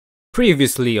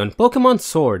Previously on Pokemon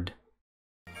Sword.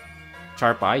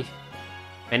 Sharp Eye.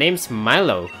 My name's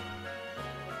Milo.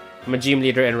 I'm a gym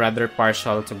leader and rather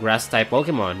partial to grass-type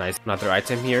Pokemon. Nice. Another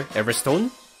item here. Everstone.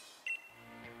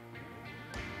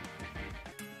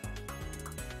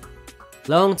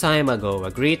 Long time ago, a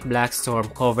great black storm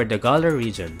covered the Galar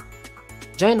region.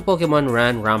 Giant Pokemon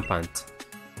ran rampant.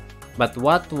 But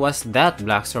what was that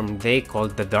black storm they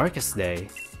called the Darkest Day?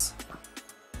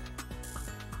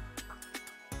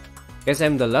 Guess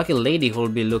I'm the lucky lady who'll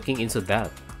be looking into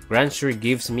that. Grand sure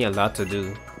gives me a lot to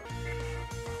do.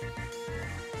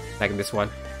 Like this one.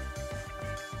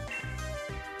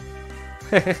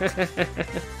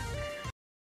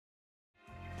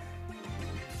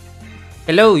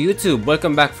 Hello YouTube,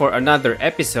 welcome back for another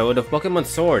episode of Pokemon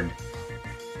Sword.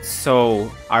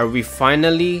 So, are we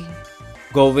finally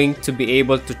going to be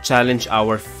able to challenge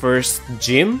our first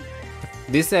gym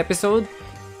this episode?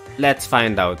 Let's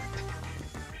find out.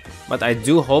 But I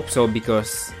do hope so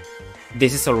because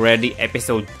this is already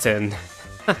episode 10.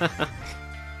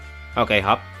 Okay,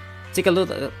 Hop. Take a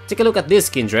look at this,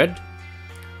 Kindred.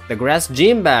 The grass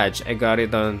gym badge. I got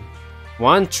it on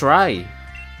one try.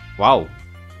 Wow.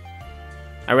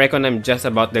 I reckon I'm just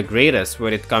about the greatest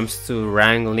when it comes to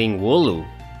wrangling Wooloo.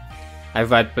 I've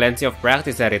had plenty of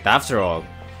practice at it after all.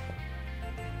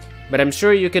 But I'm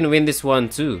sure you can win this one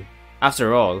too.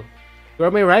 After all, you're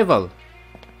my rival.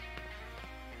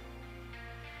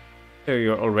 So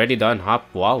you're already done,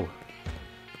 Hop. Wow.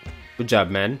 Good job,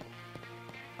 man.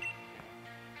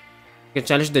 You can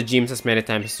challenge the gyms as many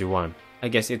times as you want. I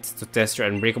guess it's to test your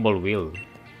unbreakable will.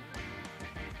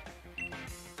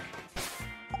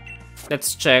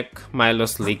 Let's check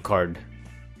Milo's league card.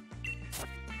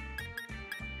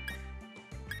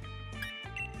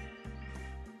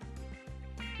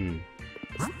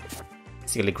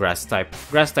 Silly grass type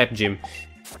gym.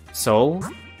 So,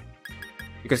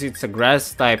 because it's a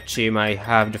grass type gym, I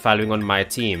have the following on my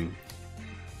team.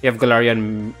 You have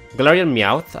Galarian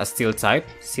Meowth, a steel type,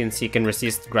 since he can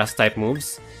resist grass type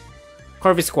moves.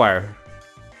 Corvisquire,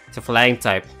 it's a flying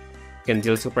type, can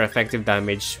deal super effective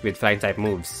damage with flying type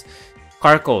moves.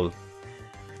 Carkol,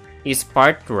 he's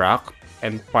part rock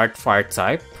and part fire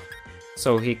type,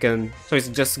 so it's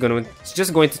just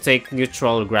going to take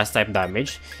neutral grass type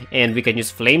damage, and we can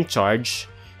use flame charge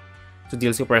to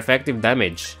deal super effective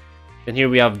damage. Then here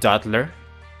we have Dottler,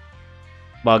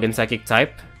 bug and psychic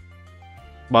type,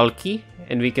 bulky,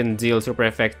 and we can deal super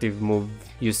effective move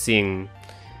using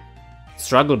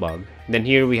Struggle Bug. Then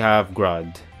here we have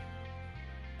Grodd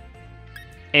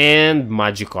and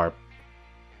Magikarp.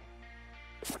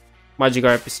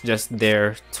 Magikarp is just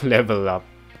there to level up.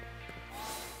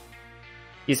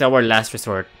 He's our last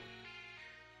resort.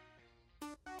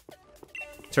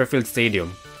 Turffield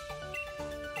Stadium.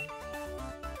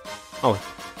 Oh,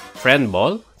 Friend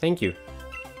Ball? Thank you.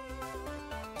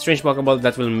 Strange Pokeball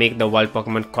that will make the wild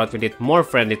Pokemon caught with it more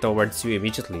friendly towards you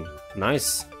immediately.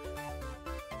 Nice.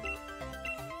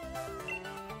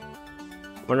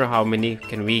 Wonder how many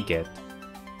can we get.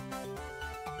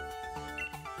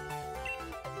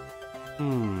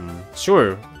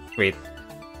 Sure. Wait.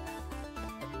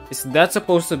 Is that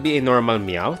supposed to be a normal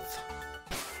Meowth?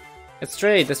 Let's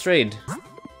trade.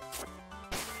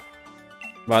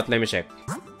 But let me check.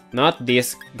 Not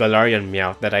this Galarian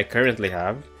Meowth that I currently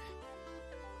have.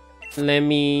 Let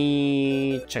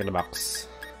me check the box.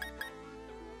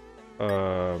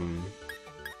 Hold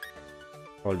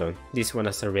on. This one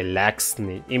has a relaxed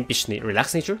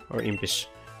nature or impish?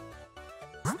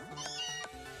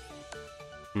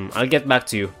 I'll get back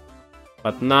to you,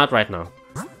 but not right now.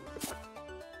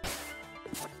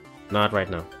 Not right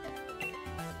now.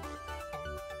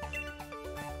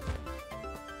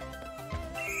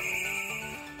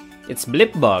 It's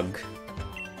Blipbug.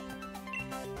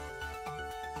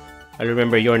 I'll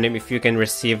remember your name if you can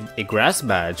receive a grass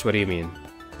badge. What do you mean?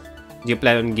 Do you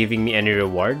plan on giving me any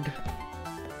reward?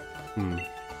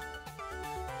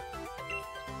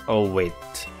 Oh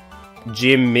wait.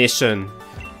 Gym mission.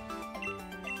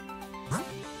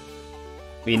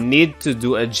 We need to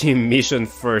do a gym mission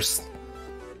first.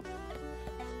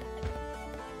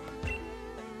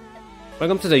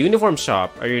 Welcome to the uniform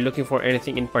shop. Are you looking for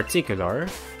anything in particular?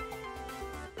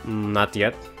 Not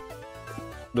yet.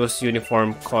 Those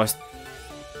uniforms cost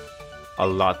a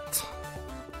lot.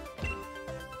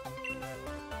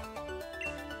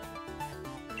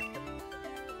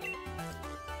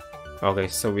 Okay,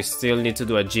 so we still need to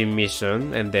do a gym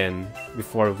mission, and then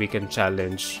before we can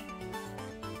challenge.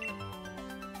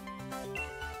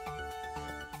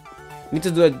 Need to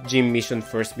do a gym mission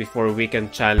first before we can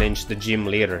challenge the gym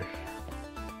leader.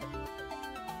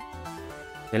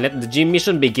 And let the gym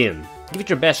mission begin. Give it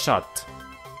your best shot.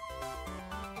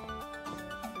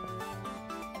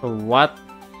 What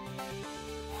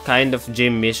kind of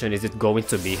gym mission is it going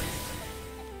to be?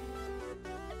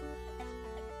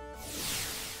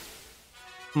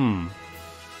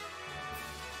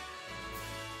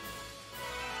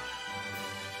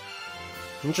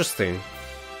 Interesting.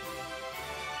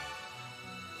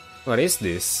 What is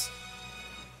this?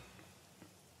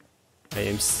 I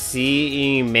am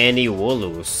seeing many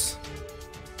Wooloos.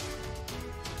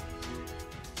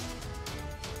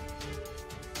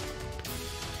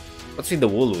 What's with the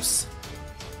Wooloos?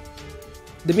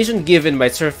 The mission given by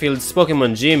Sirfield's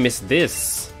Pokemon Gym is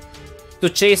this: to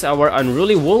chase our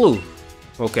unruly Wooloo.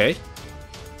 Okay.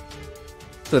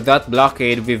 To that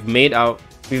blockade we've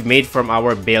made from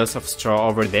our bales of straw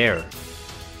over there.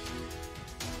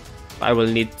 I will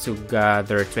need to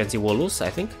gather 20 Wooloos, I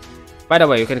think. By the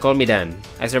way, you can call me Dan.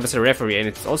 I serve as a referee, and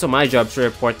it's also my job to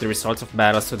report the results of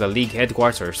battles to the league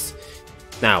headquarters.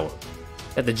 Now,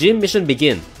 let the gym mission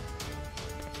begin.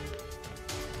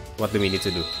 What do we need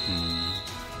to do?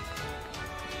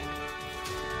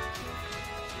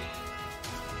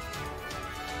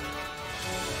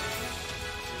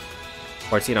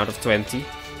 14 out of 20.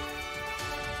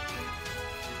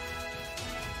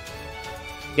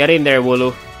 Get in there,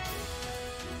 Wooloo.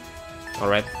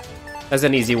 Alright. That's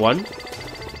an easy one.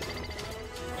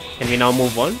 Can we now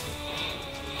move on?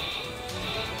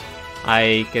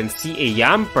 I can see a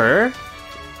Yamper.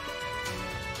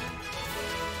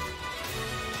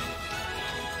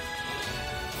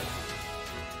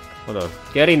 Hold on.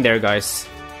 Get in there, guys.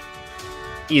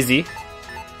 Easy.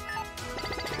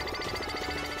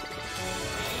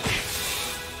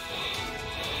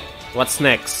 What's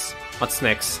next? What's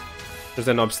next? There's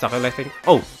an obstacle, I think.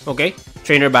 Oh, okay.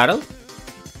 Trainer battle.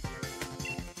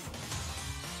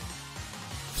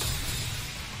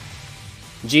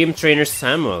 Gym Trainer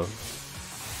Samuel.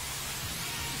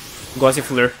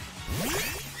 Gossifleur.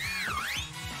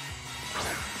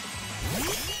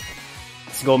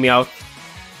 Let's go Meowth.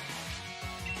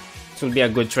 This will be a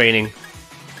good training.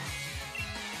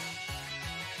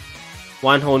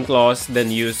 One Hone Claws,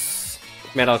 then use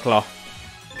Metal Claw.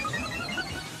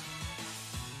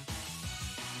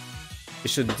 We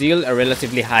should deal a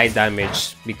relatively high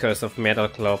damage because of Metal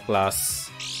Claw plus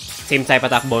same type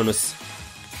attack bonus.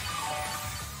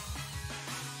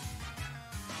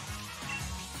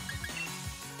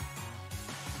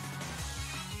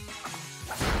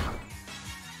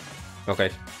 Okay.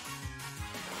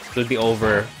 It'll be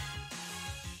over.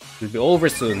 It'll be over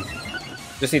soon.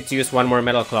 Just need to use one more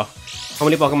Metal Claw. How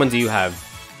many Pokemon do you have?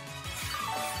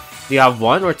 Do you have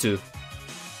one or two?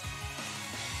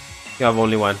 You have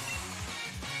only one.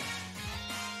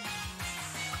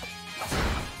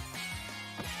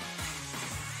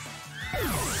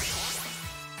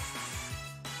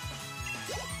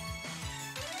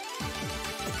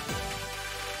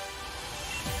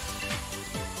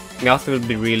 Meowth will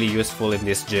be really useful in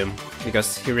this gym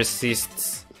because he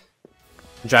resists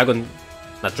dragon,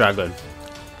 not dragon,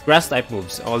 grass type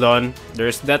moves. Hold on,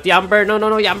 there's that Yamper. No,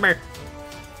 Yamper.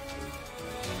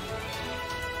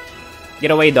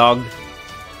 Get away, dog.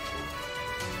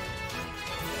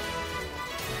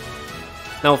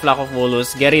 Now, flock of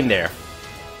Wooloos, get in there.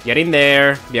 Get in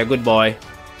there. Be a good boy.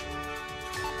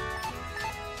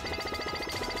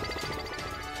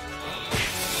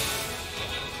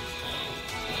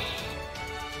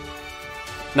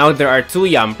 Now there are two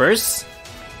Yampers.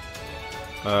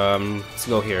 Let's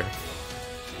go here.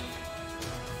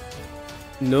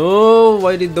 No,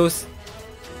 why did those...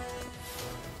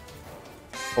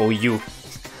 Oh, you.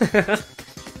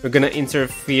 We're gonna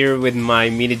interfere with my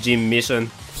mini gym mission.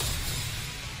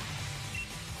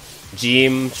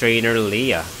 Gym Trainer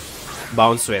Leah.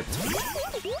 Bounce Sweat.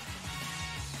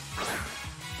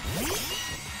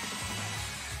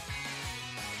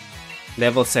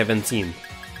 Level 17.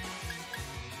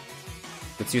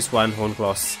 Let's use one Hone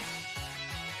Claws.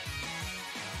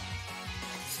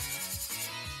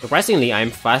 Surprisingly,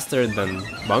 I'm faster than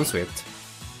Bounce Sweat.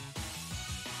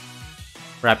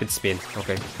 Rapid Spin,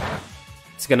 okay.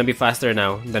 It's gonna be faster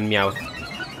now than Meowth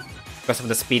because of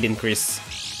the speed increase.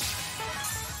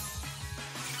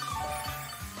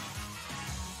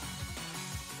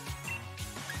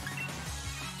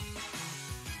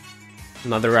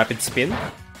 Another Rapid Spin.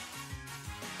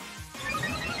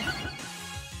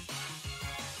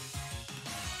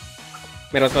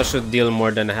 Metal Claw should deal more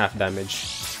than half damage.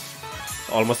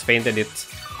 Almost fainted it.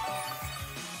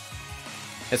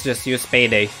 Let's just use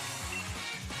Payday.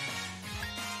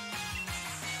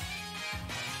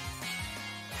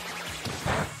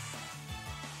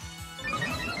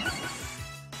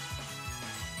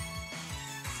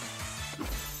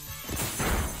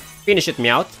 Finish it,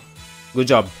 Meowth. Good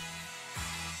job.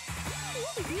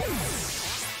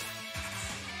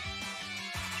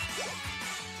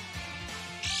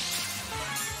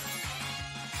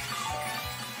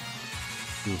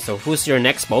 So who's your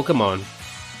next Pokemon?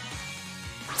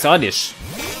 It's Oddish.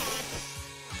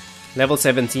 Level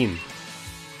 17.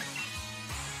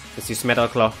 Let's use Metal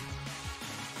Claw.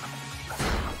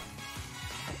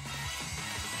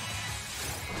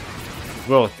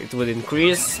 Growth. It would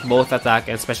increase both attack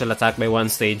and special attack by 1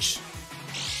 stage.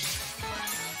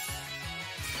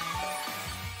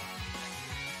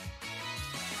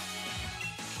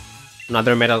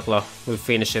 Another Metal Claw. We'll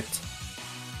finish it.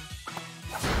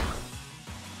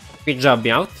 Good job,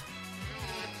 Meowth.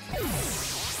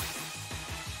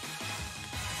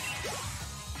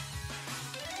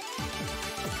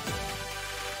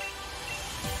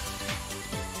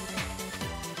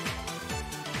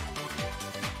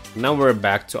 Now we're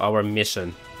back to our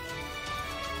mission.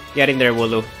 Get in there,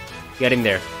 Wooloo. Get in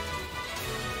there.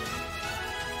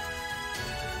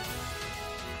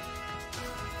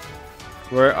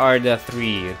 Where are the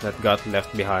 3 that got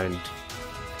left behind?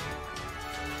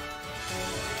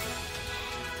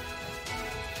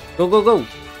 Go, go, go!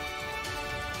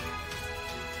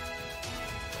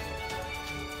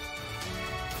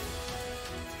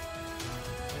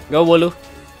 Go, Wooloo.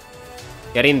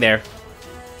 Get in there.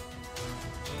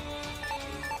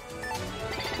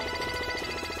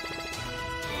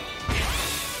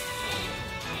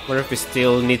 What if we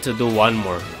still need to do one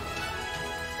more?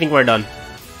 I think we're done.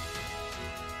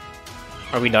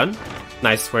 Are we done?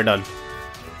 Nice, we're done.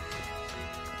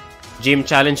 Gym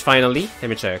challenge finally. Let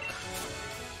me check.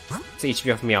 It's the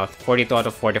HP of Meowth. 42 out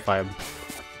of 45.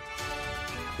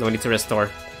 No need to restore.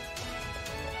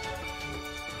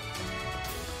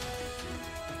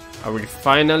 Are we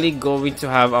finally going to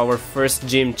have our first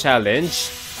gym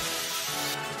challenge?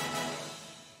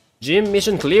 Gym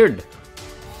mission cleared.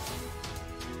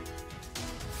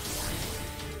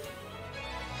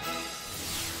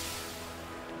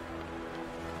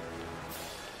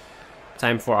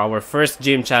 Time for our first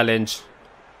gym challenge.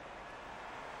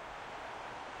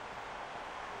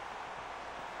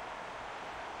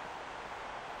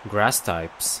 Grass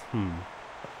types.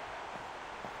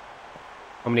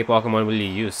 How many Pokemon will you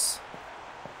use?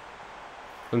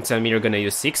 Don't tell me you're gonna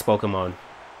use 6 Pokemon.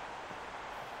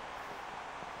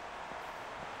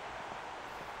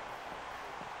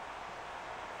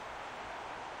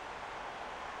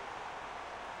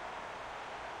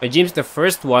 My gym's the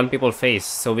first one people face,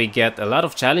 so we get a lot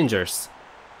of challengers.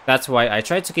 That's why I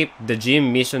tried to keep the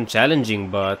gym mission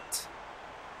challenging, but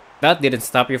that didn't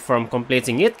stop you from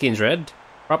completing it, Kindred.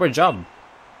 Proper job.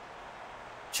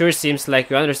 Sure seems like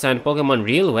you understand Pokemon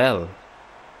real well.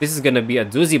 This is gonna be a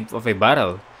doozy of a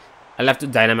battle. I'll have to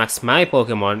Dynamax my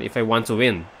Pokemon if I want to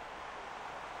win.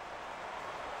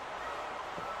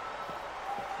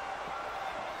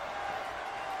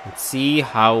 Let's see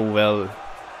how well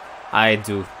I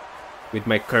do with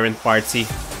my current party.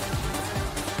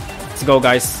 Let's go,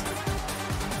 guys.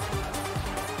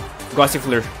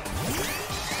 Gossifleur.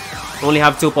 Only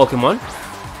have 2 Pokemon.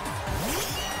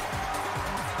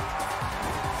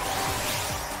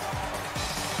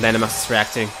 Dynamax is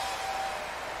reacting.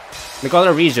 In the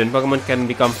Galar region, Pokemon can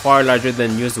become far larger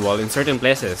than usual in certain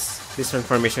places. This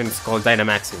transformation is called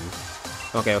Dynamaxing.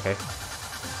 Okay, okay.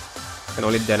 Can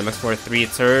only Dynamax for 3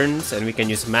 turns, and we can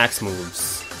use max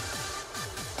moves.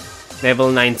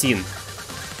 Level 19.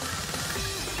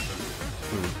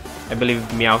 I believe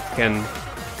Meowth can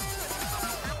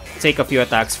take a few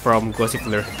attacks from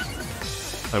Gossifleur.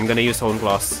 I'm gonna use Hone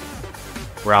Claws.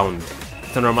 Round.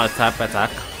 It's a normal tap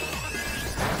attack.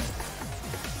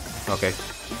 Okay.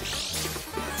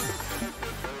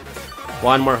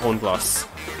 1 more Hone Claws.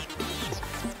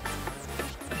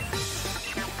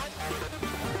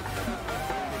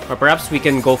 Or perhaps we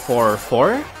can go for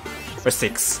 4 or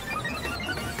 6.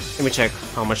 Let me check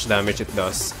how much damage it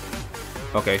does.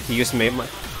 Okay, he used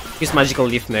Magical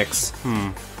Leaf next.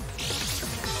 I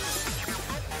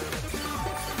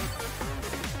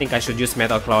think I should use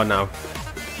Metal Claw now.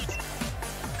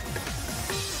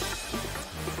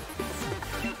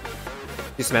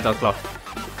 Use Metal Claw.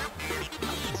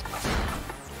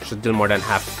 Should do more than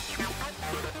half.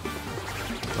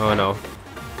 Oh no.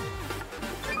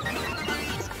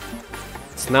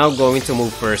 It's now going to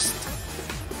move first.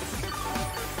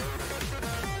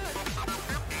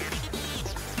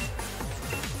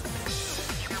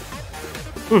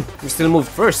 We still moved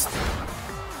first.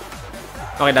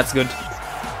 Okay, that's good.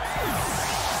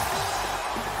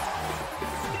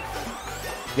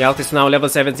 Meowth is now level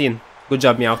 17. Good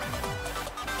job, Meowth.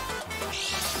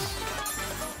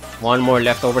 1 more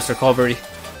leftovers recovery.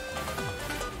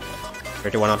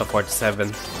 31 out of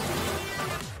 47.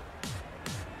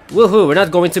 Woohoo, we're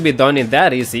not going to be done in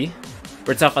that easy.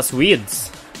 We're tough as weeds.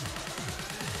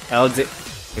 Wait,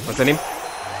 what's the name?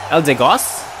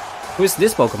 Eldegoss? Who is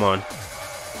this Pokemon?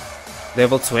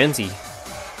 Level 20.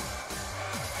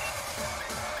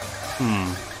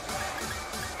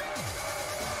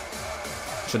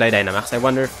 Should I Dynamax? I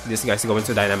wonder if this guy's going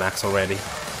to Dynamax already.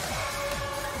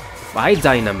 If I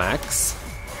Dynamax,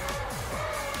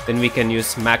 then we can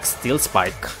use Max Steel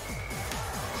Spike.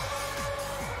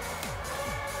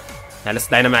 Yeah, let's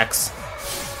Dynamax.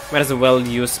 Might as well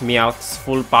use Meowth's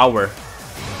full power.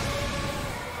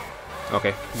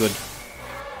 Okay, good.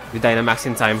 We Dynamax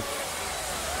in time.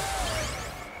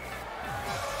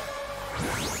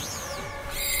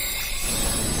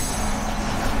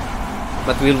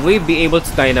 But will we be able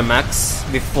to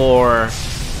Dynamax before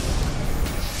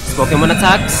this Pokemon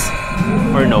attacks?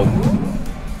 Or no?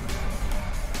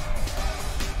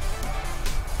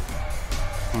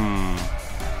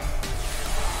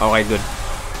 Alright, good.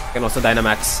 You can also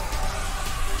Dynamax.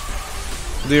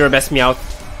 Do your best, Meowth.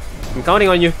 I'm counting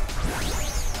on you.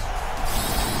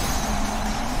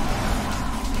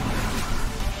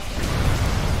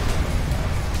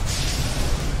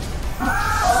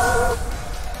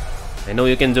 I know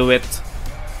you can do it.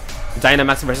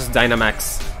 Dynamax versus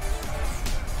Dynamax.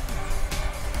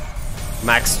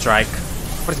 Max Strike.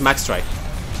 What is Max Strike?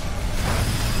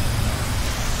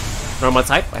 Normal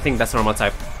type? I think that's normal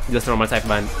type. Just normal type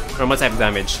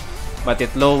damage. But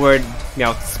it lowered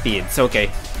Meowth's speed. It's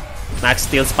okay. Max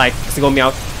Steel Spike. Let's go,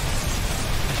 Meowth.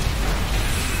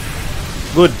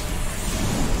 Good.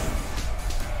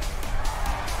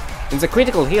 It's a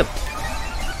critical hit.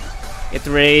 It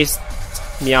raised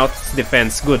Meowth's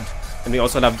defense. Good. And we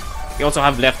also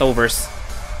have leftovers.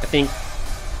 I think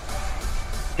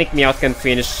Meowth can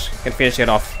finish it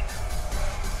off.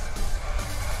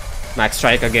 Max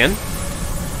Strike again.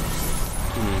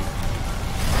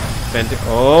 20.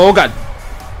 Oh god.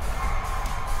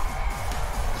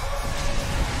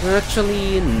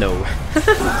 Actually, no.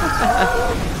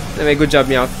 Anyway, good job,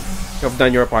 Meowth. You've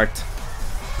done your part.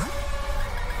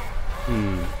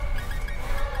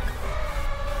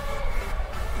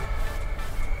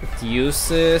 It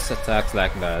uses attacks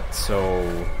like that, so...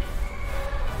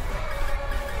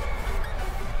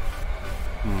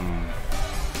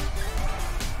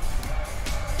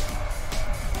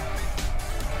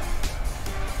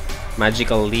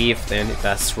 Magical Leaf, then it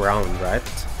has Round, right?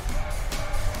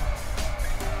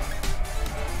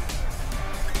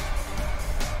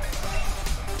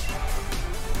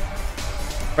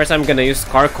 First, I'm gonna use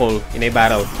Carkol in a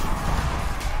battle.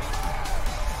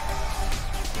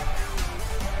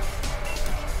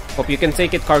 Hope you can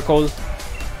take it, Carkol.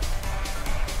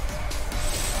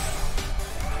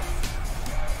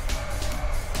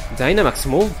 Dynamax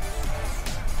move?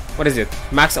 What is it?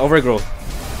 Max Overgrowth.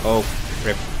 Oh,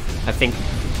 rip. I think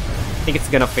it's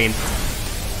gonna faint.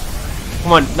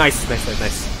 Come on, nice.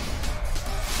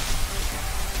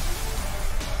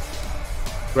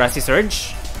 Grassy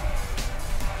Surge.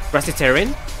 Grassy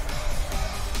Terrain.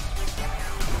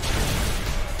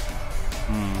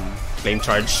 Flame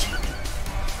Charge.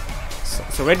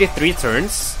 It's already 3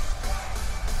 turns.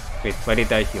 Wait, why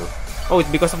did I heal? Oh, it's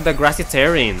because of the Grassy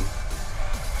Terrain.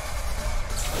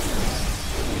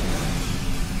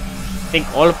 I think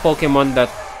all Pokemon that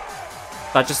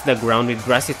touches the ground with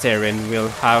Grassy Terrain will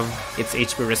have its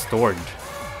HP restored.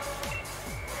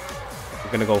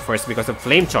 I'm gonna go first because of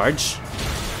Flame Charge.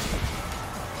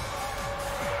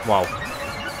 Wow.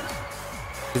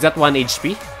 Is that 1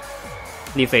 HP?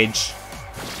 Leaf Age.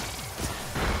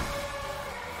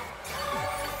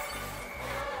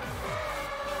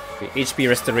 Okay, HP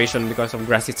restoration because of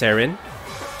Grassy Terrain.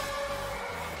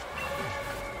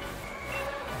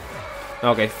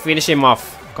 Okay, finish him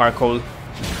off, Carkol.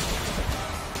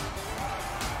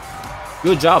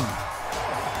 Good job.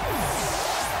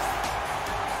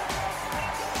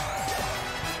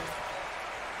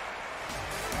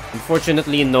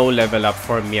 Unfortunately, no level up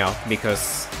for Meowth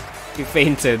because he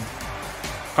fainted.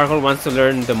 Carkol wants to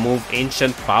learn the move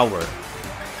Ancient Power.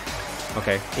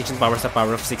 Okay, Ancient Power is a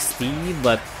power of 60,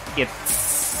 but it's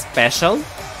special.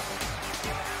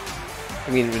 I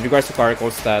mean, with regards to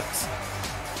Carkol's stats,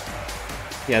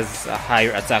 he has a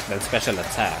higher attack than special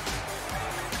attack.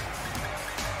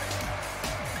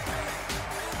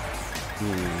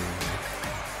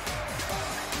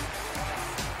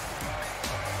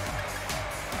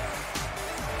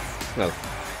 Well,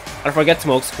 I'll forget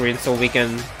Smokescreen so we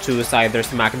can choose either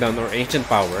Smackdown or Ancient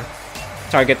Power.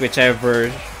 Target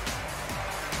whichever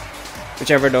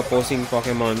the opposing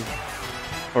Pokemon,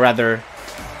 or rather,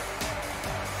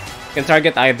 you can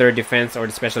target either defense or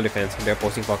the special defense of the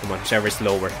opposing Pokemon, whichever is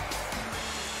lower.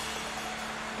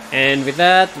 And with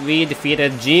that, we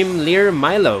defeated Gym Leer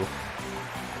Milo.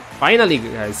 Finally,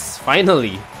 guys,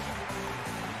 finally.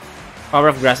 Power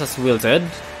of Grass has wilted.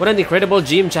 What an incredible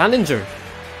gym challenger!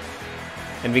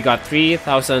 And we got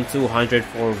 3,200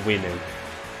 for winning.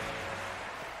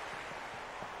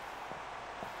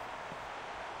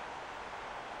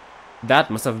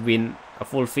 That must have been a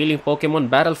fulfilling Pokemon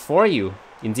battle for you,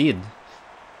 indeed.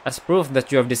 As proof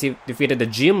that you have defeated the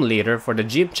gym leader for the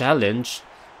gym challenge,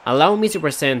 allow me to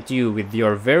present you with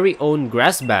your very own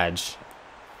grass badge.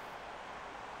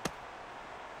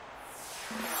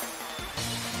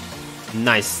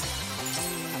 Nice.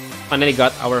 Finally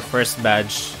got our first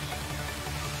badge.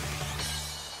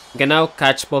 We can now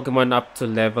catch Pokemon up to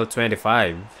level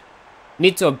 25.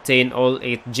 Need to obtain all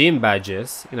 8 gym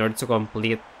badges in order to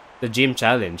complete the gym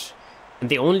challenge. And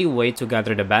the only way to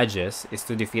gather the badges is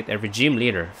to defeat every gym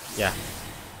leader. Yeah.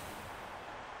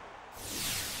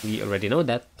 We already know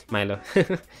that, Milo.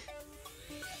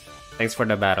 Thanks for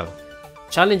the battle.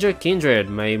 Challenger Kindred,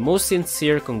 my most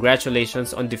sincere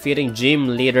congratulations on defeating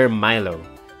gym leader Milo.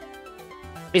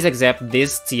 Please accept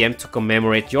this TM to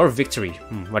commemorate your victory.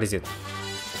 What is it?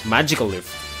 Magical Lift.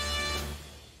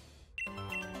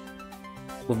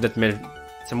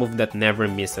 It's a move that never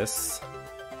misses.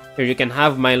 Here you can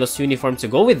have Milo's uniform to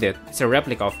go with it. It's a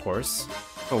replica, of course.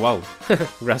 Oh wow,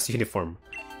 grass uniform.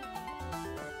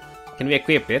 Can we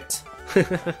equip it?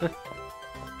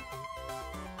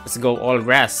 Let's go all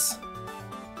grass.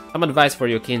 Some advice for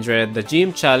you, Kindred. The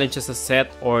gym challenge is a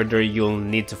set order you'll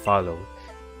need to follow.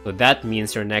 So that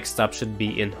means your next stop should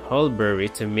be in Hulbury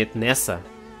to meet Nessa.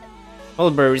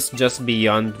 Hulbury is just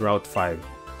beyond Route 5.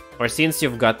 Or since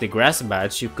you've got the grass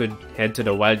badge, you could head to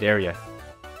the wild area.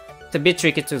 It's a bit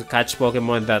tricky to catch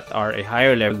Pokemon that are a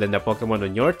higher level than the Pokemon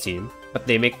on your team, but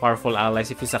they make powerful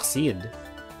allies if you succeed.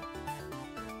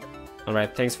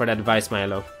 Alright, thanks for the advice,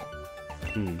 Milo.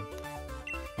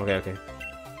 Okay.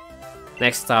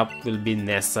 Next stop will be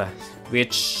Nessa,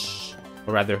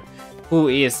 who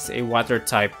is a water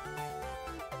type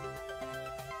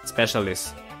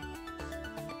specialist.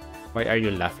 Why are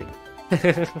you laughing?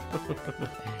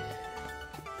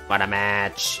 What a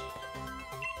match!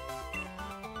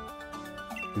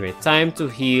 Anyway, time to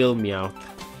heal Meowth.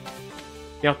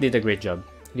 Meowth did a great job.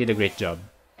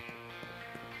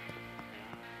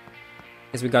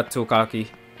 Guess we got too cocky,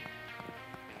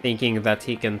 thinking that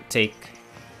he can take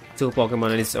 2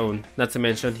 Pokemon on his own. Not to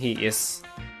mention he is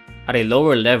at a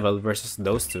lower level versus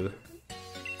those 2.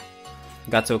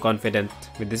 Got too confident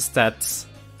with his stats.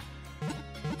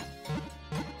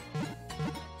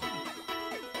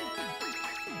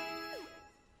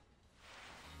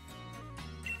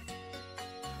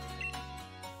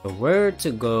 So where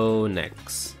to go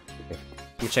next? Okay,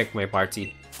 let me check my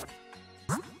party.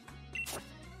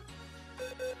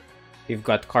 We've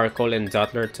got Carkol and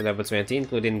Dottler to level 20,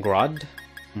 including Grodd.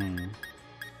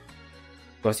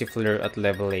 Gossifleur at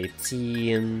level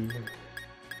 18.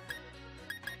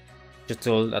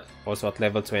 Jutul also at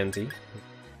level 20.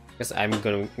 Because I'm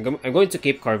going to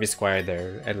keep Corvisquire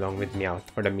there along with Meowth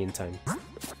for the meantime.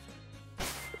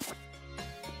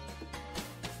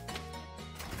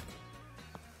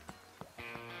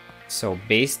 So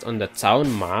based on the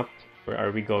town map, where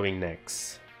are we going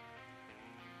next?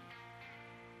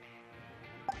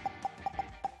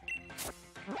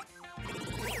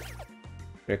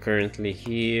 We're currently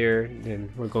here,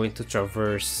 then we're going to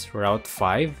traverse Route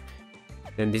 5.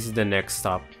 Then this is the next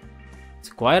stop. It's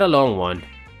quite a long one.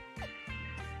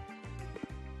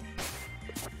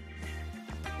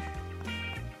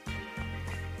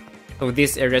 So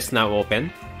this area is now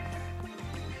open.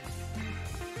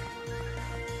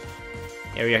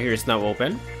 Area here is now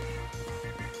open.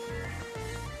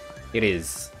 It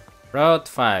is Route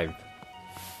 5.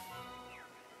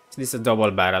 So this is a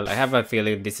double battle. I have a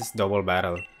feeling this is double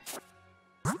battle.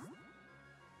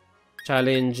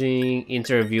 Challenging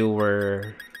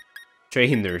interviewer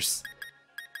trainers.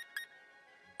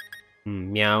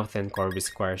 Meowth and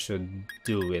Corvisquire should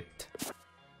do it.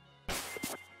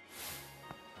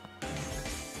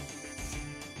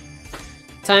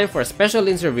 Time for a special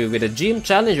interview with a gym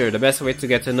challenger. The best way to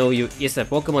get to know you is a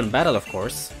Pokemon battle, of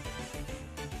course.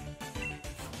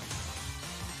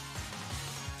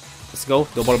 Let's go,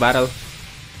 double battle.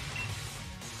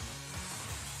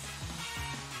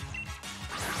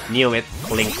 Knew it,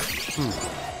 Blink.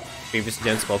 Previous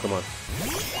gen's Pokemon.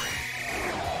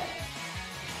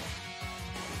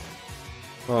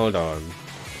 Hold on.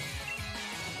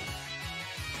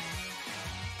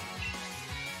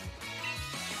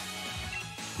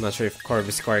 Not sure if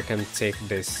Corvisquire can take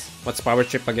this. What's Power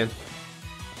Trip again?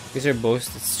 User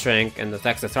boasts its strength and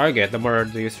attacks the target. The more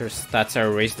the user's stats are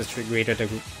raised,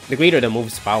 the greater the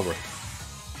move's power.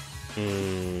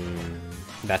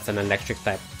 That's an electric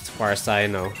type, as far as I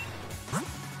know.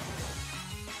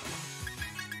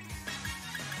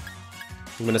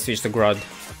 I'm gonna switch to Grodd.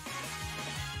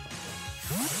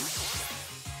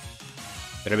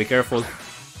 Better be careful.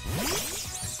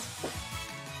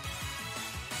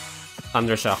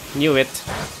 Thundershock. Knew it.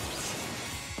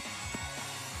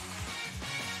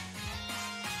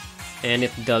 And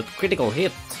it dealt critical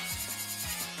hit.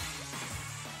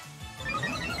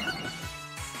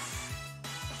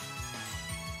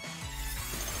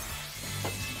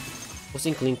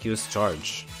 Using Clink use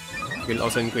charge will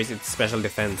also increase its special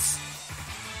defense.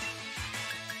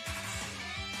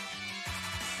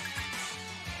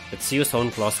 Let's use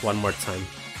Hone Claws one more time.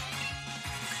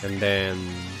 And then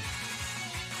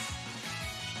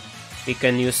we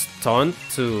can use Taunt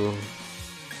to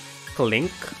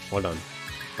Clink. Hold on.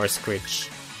 Or Screech.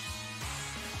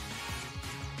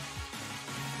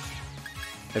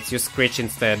 Let's use Screech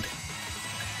instead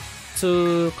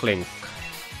to Clink.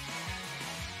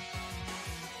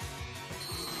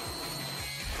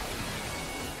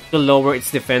 To lower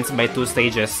its defense by 2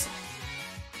 stages.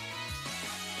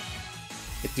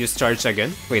 It used charge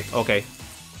again. Wait, okay.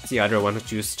 It's the other one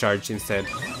who used charge instead.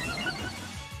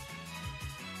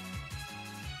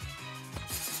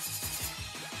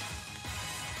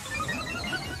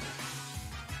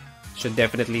 Should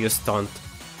definitely use Taunt.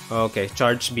 Okay,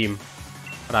 Charge Beam.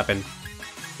 What happened?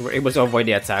 We were able to avoid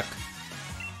the attack.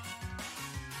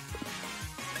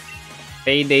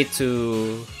 Payday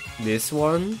to this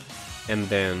one. And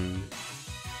then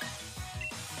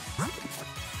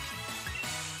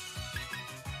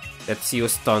let's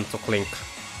use Taunt to Clink.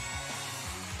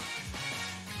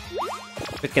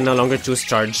 It can no longer choose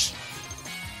charge.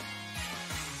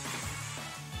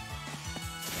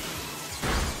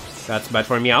 That's bad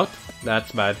for me out.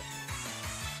 That's bad.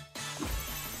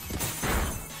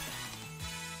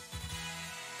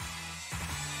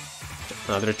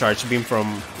 Another charge beam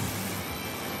from...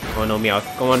 Oh no, Meowth.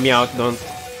 Come on, Meowth.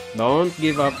 Don't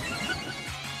give up.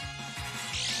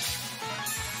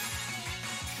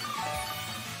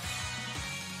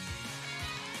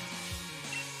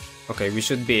 Okay, we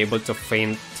should be able to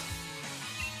feint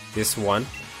this one.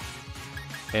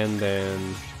 And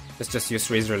then let's just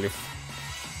use Razor Leaf.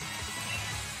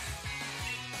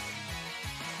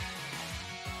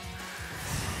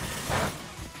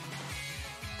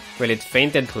 Well, it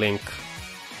feinted Clink.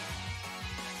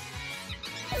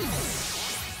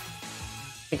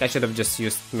 I think I should have just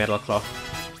used Metal Claw.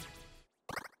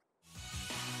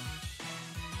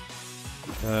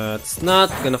 It's not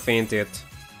gonna feint it.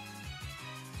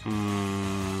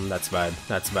 That's bad.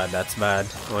 That's bad. That's bad.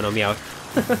 Oh no, Meowth.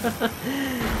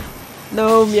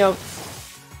 No, Meowth.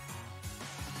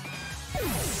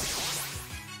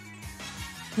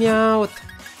 Meowth.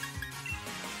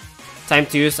 Time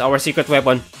to use our secret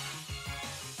weapon.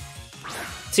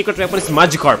 Secret weapon is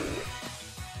Magikarp.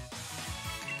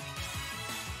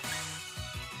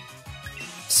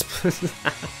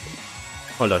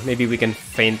 Hold on, maybe we can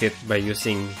feint it by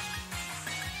using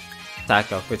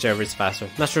Tackle, whichever is faster.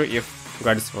 Not sure if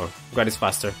Guard is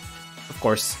faster, of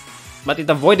course. But it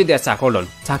avoided the attack. Hold on,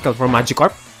 Tackle for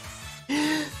Magikarp.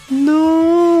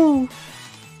 No!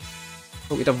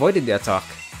 Oh, it avoided the attack.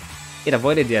 It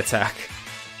avoided the attack.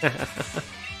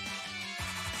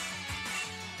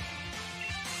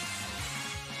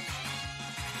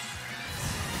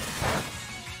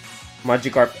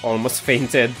 Magikarp almost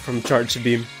fainted from Charge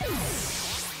Beam.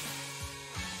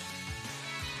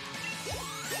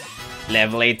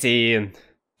 Level 18.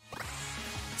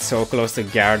 So close to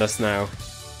Gyarados now.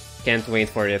 Can't wait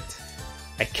for it.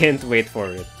 I can't wait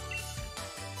for it.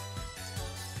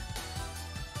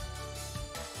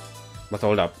 But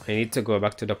hold up, I need to go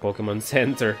back to the Pokemon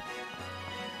Center.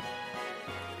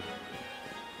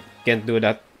 Can't do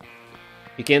that.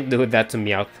 You can't do that to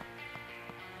Meowth.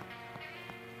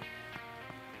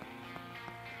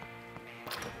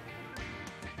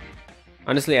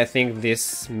 Honestly, I think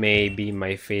this may be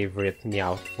my favorite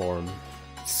Meowth form.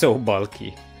 It's so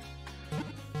bulky.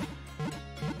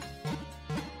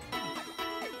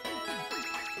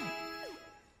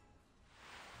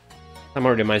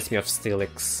 Somehow reminds me of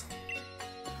Steelix.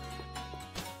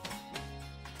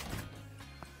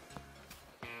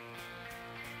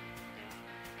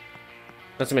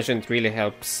 Not to mention, it really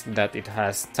helps that it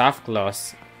has Tough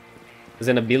Claws as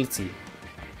an ability.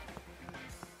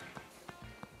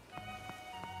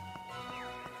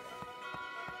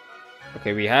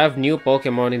 Okay, we have new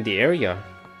Pokemon in the area.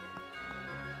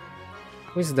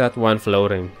 Who is that one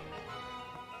floating?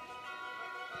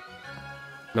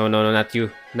 No, no, no, not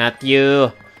you. Not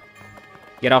you!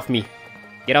 Get off me.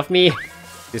 Get off me!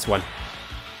 This one.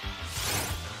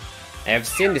 I have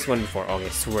seen this one before. Okay,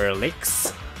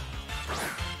 Swirlix.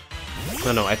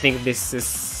 No, no, I think this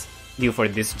is due for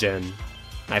this gen.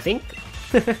 I think?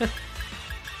 It's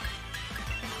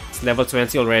level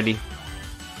 20 already.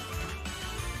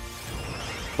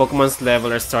 Pokemon's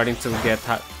level are starting to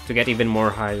get even more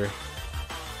higher.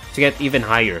 To get even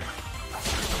higher.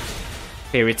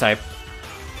 Fairy type.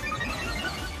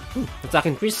 Attack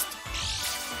increased.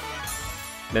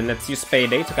 Then let's use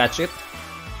Payday to catch it.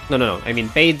 No. I mean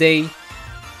Payday.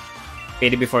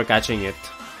 Payday before catching it.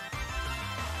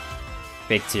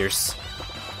 Fake Tears.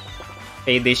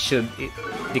 Payday should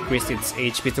decrease its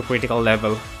HP to critical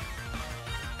level.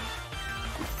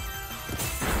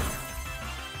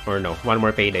 Or no, one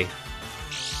more Payday.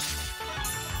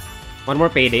 One more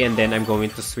Payday and then I'm going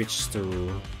to switch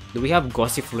to... Do we have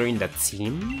Gossifleur in that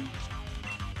team?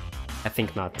 I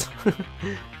think not.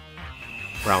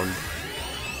 Round.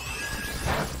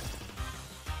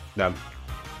 Damn.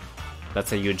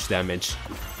 That's a huge damage.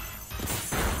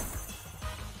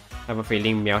 I have a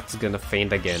feeling Meowth's gonna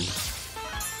faint again.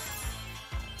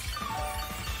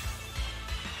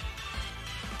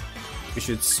 We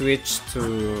should switch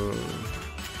to...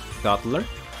 Dottler?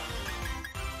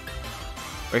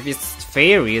 Or if it's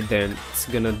Fairy, then it's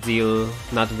gonna deal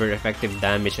not very effective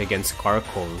damage against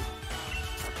Carkol.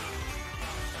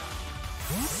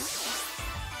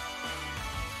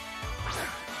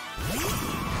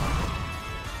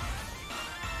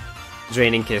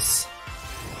 Draining Kiss.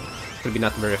 Will be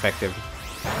not very effective.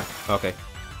 Okay.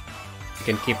 You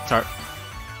can keep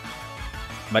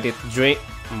but it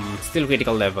still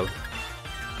critical level.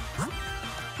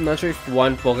 I'm not sure if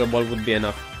one Pokeball would be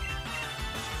enough.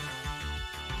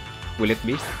 Will it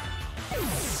be?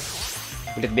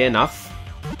 Will it be enough?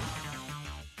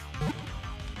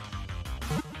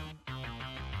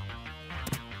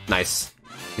 Nice.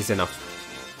 It's enough.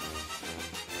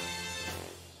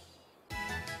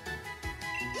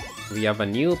 We have a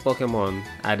new Pokemon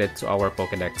added to our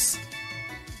Pokédex.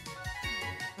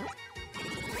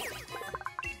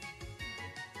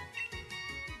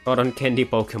 Cotton Candy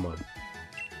Pokemon.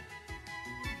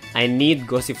 I need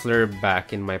Gossifleur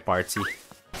back in my party.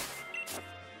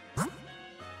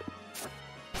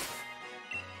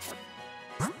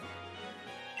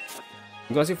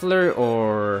 Gossifleur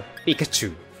or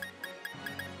Pikachu?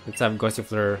 Let's have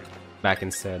Gossifleur back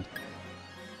instead.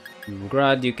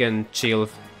 Grad, you can chill.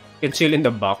 You can chill in the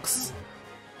box.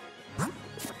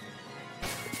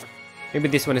 Maybe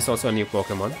this one is also a new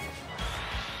Pokemon.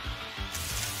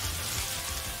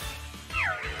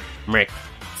 Mrick.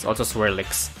 It's also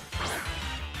Swirlix.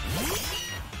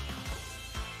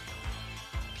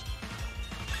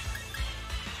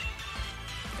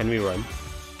 Can we run?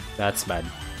 That's bad.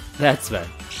 That's bad.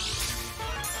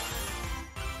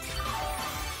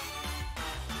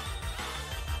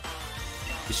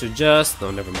 We should just... No,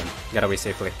 never mind. Got away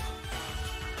safely.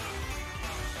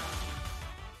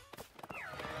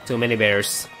 Too many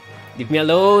bears. Leave me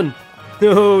alone!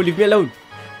 No, leave me alone!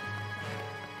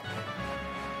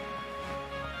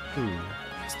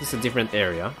 Is this a different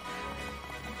area?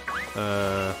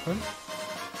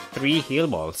 3 heal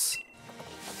balls.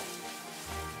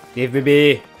 Leave me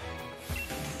be!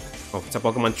 Oh, it's a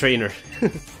Pokemon trainer.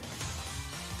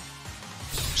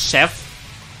 Chef?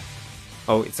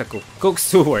 Oh, it's a cook. Cook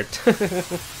Stewart.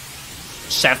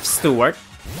 Chef Stewart.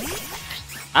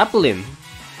 Applin.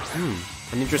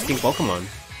 An interesting Pokemon.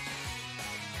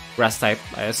 Grass type,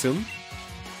 I assume.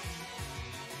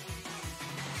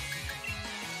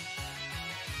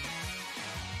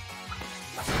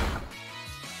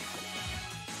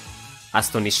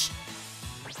 Astonish.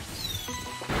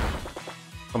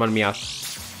 Come on, Meowth.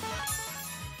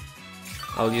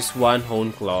 I'll use one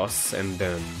Hone Claws and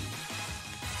then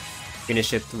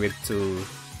finish it with 2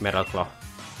 Metal Claw.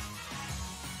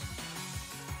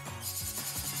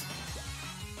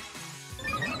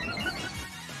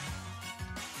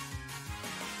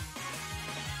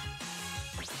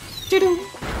 Chidoo!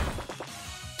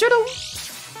 Chidoo!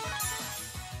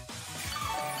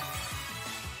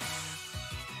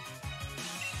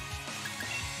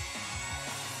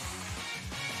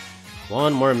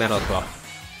 One more Metal Claw.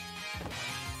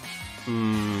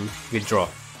 Withdraw.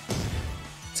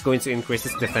 It's going to increase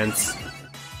its defense.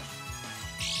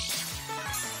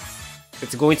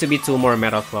 It's going to be 2 more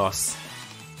Metal Claws.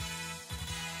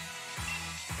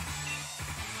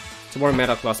 2 more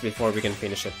Metal Claws before we can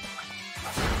finish it.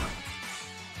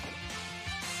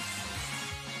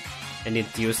 I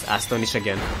need to use Astonish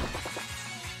again.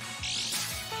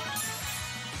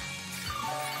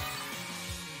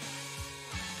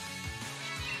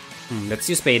 Let's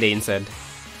use Payday instead.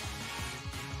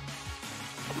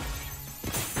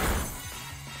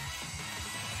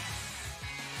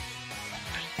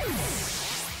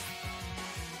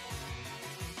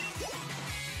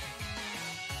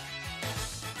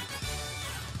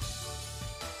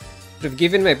 Should have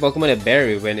given my Pokemon a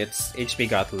berry when its HP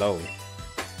got low.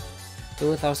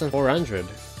 2,400.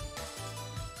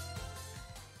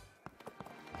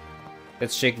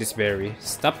 Let's shake this berry.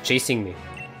 Stop chasing me.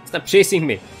 Stop chasing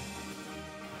me.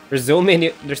 There's so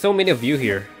many of you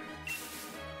here.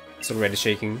 It's already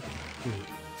shaking.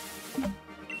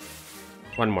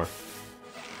 One more.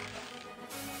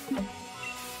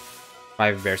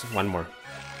 5 bears. One more.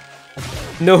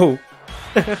 No!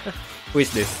 Who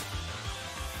is this?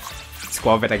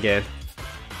 Squabit again.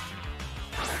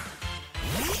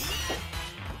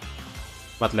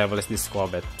 What level is this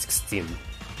Squabit? 16.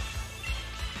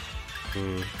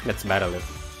 Let's battle it.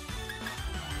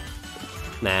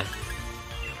 Nah.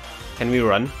 Can we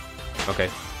run? Okay.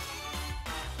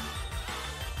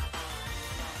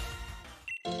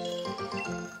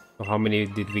 So how many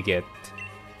did we get?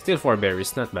 Still 4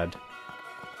 berries, not bad.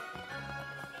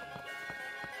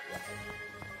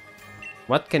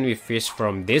 What can we fish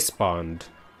from this pond?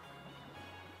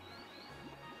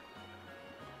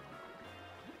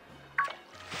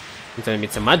 It's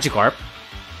a Magikarp.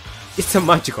 It's a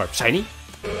Magikarp. Shiny?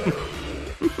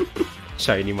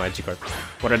 Shiny Magikarp.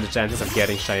 What are the chances of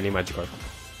getting shiny Magikarp?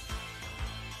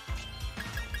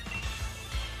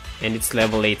 And it's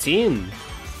level 18.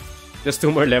 Just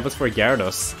 2 more levels for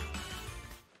Gyarados.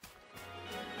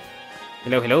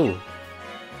 Hello, hello.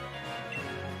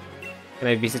 Can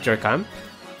I visit your camp?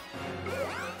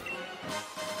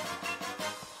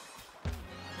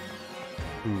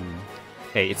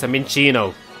 Hey, it's a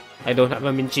Minchino. I don't have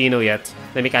a Minchino yet.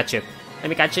 Let me catch it. Let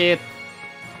me catch it.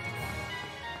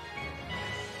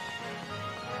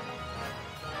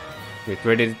 Wait,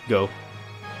 where did it go?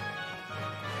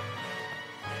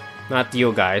 Not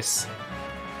you, guys.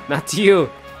 Not you.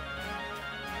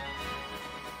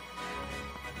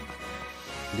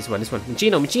 This one.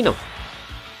 Minchino, Minchino.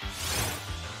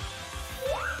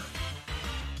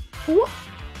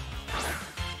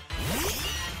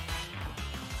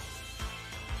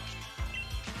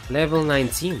 Level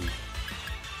 19.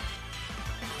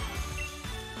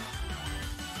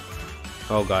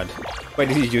 Oh god. Why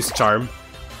did you use Charm?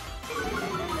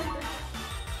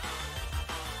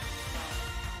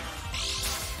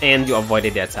 And you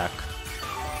avoided the attack.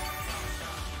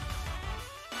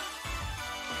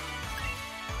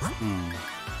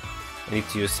 I need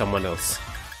to use someone else.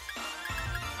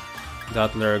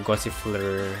 Dottler,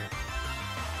 Gossifleur.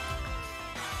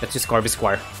 Let's use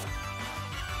Corvisquire.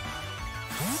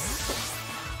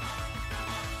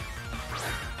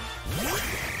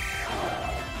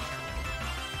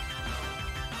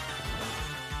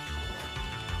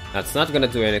 That's not gonna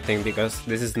do anything because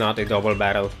this is not a double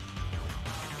battle.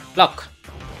 Block!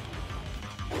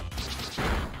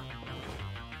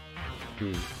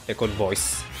 Echoed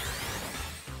voice.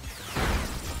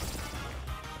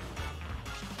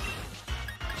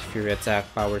 Fury attack,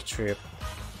 power trip.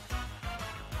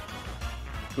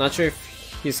 Not sure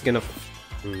if he's gonna.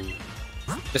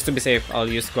 Just to be safe, I'll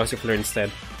use Gossifleur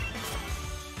instead.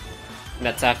 And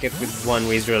attack it with one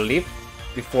Razor Leap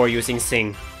before using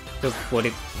Sing to put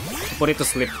it to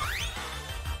sleep.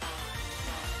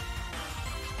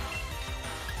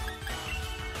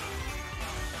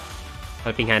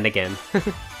 Helping hand again.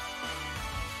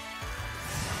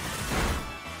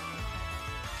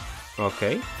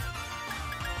 Okay.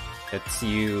 Let's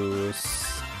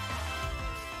use...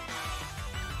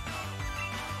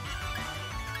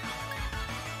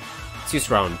 Let's use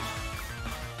Round.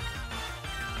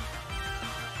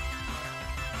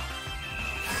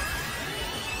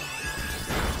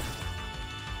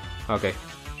 Okay.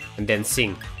 And then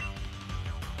Sing.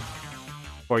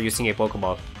 For using a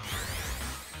Pokeball.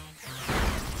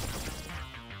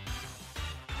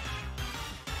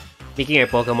 Making a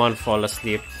Pokemon fall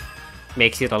asleep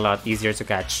makes it a lot easier to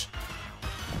catch.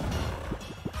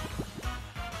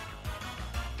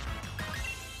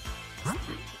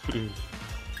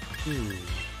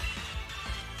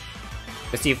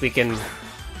 Let's see if we can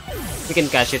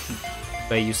catch it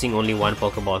by using only one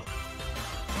Pokeball.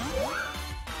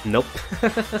 Nope.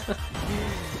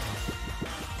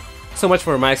 So much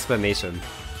for my explanation.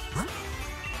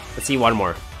 Let's see one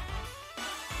more.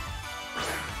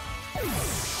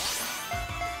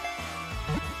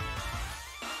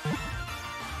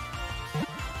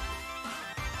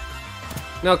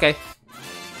 Okay.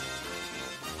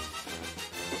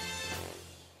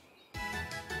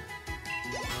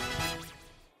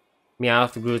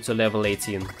 Meowth grew to level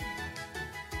 18.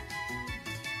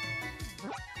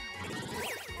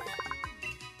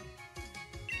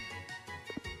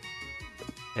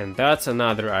 And that's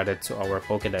another added to our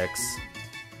Pokédex.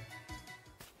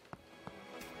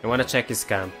 I wanna check his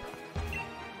camp.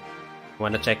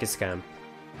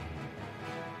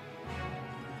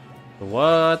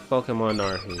 What Pokemon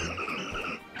are here?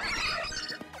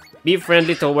 Be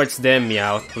friendly towards them,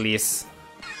 Meowth, please.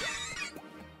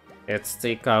 Let's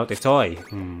take out a toy.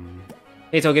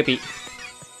 Hey, Togepi.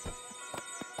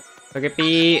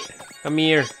 Togepi, come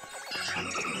here.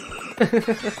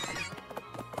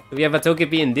 We have a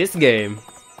Togepi in this game.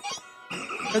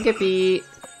 Togepi.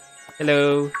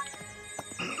 Hello.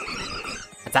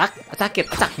 Attack! Attack it!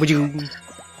 Attack! Boom!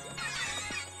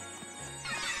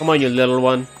 Come on, you little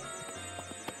one.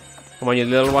 Come on, you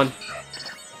little one.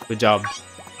 Good job.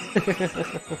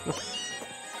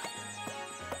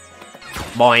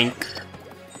 Boink.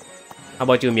 How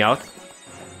about you, Meowth?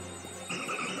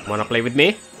 Wanna play with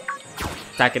me?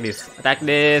 Attack this. Attack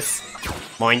this.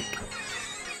 Boink.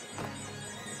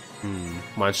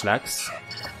 Munchlax.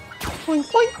 Boink,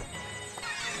 boink.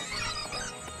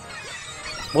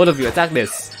 Both of you, attack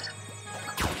this.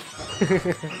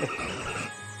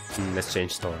 Let's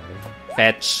change story.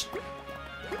 Fetch.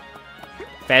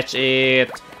 Fetch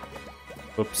it.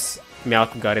 Oops.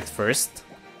 Meowth got it first.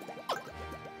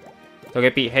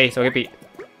 Togepi, hey, Togepi.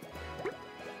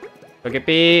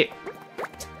 Togepi.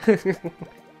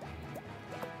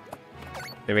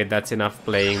 Maybe that's enough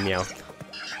playing Meowth.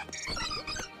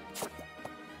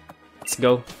 Let's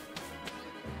go.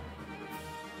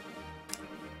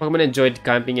 Pokemon enjoyed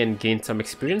camping and gained some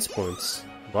experience points.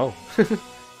 Wow.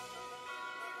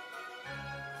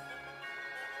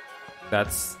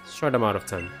 That's a short amount of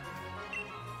time.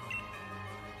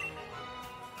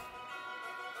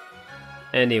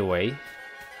 Anyway,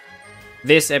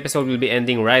 this episode will be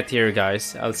ending right here,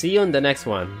 guys. I'll see you on the next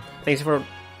one. Thanks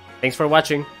for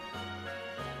watching.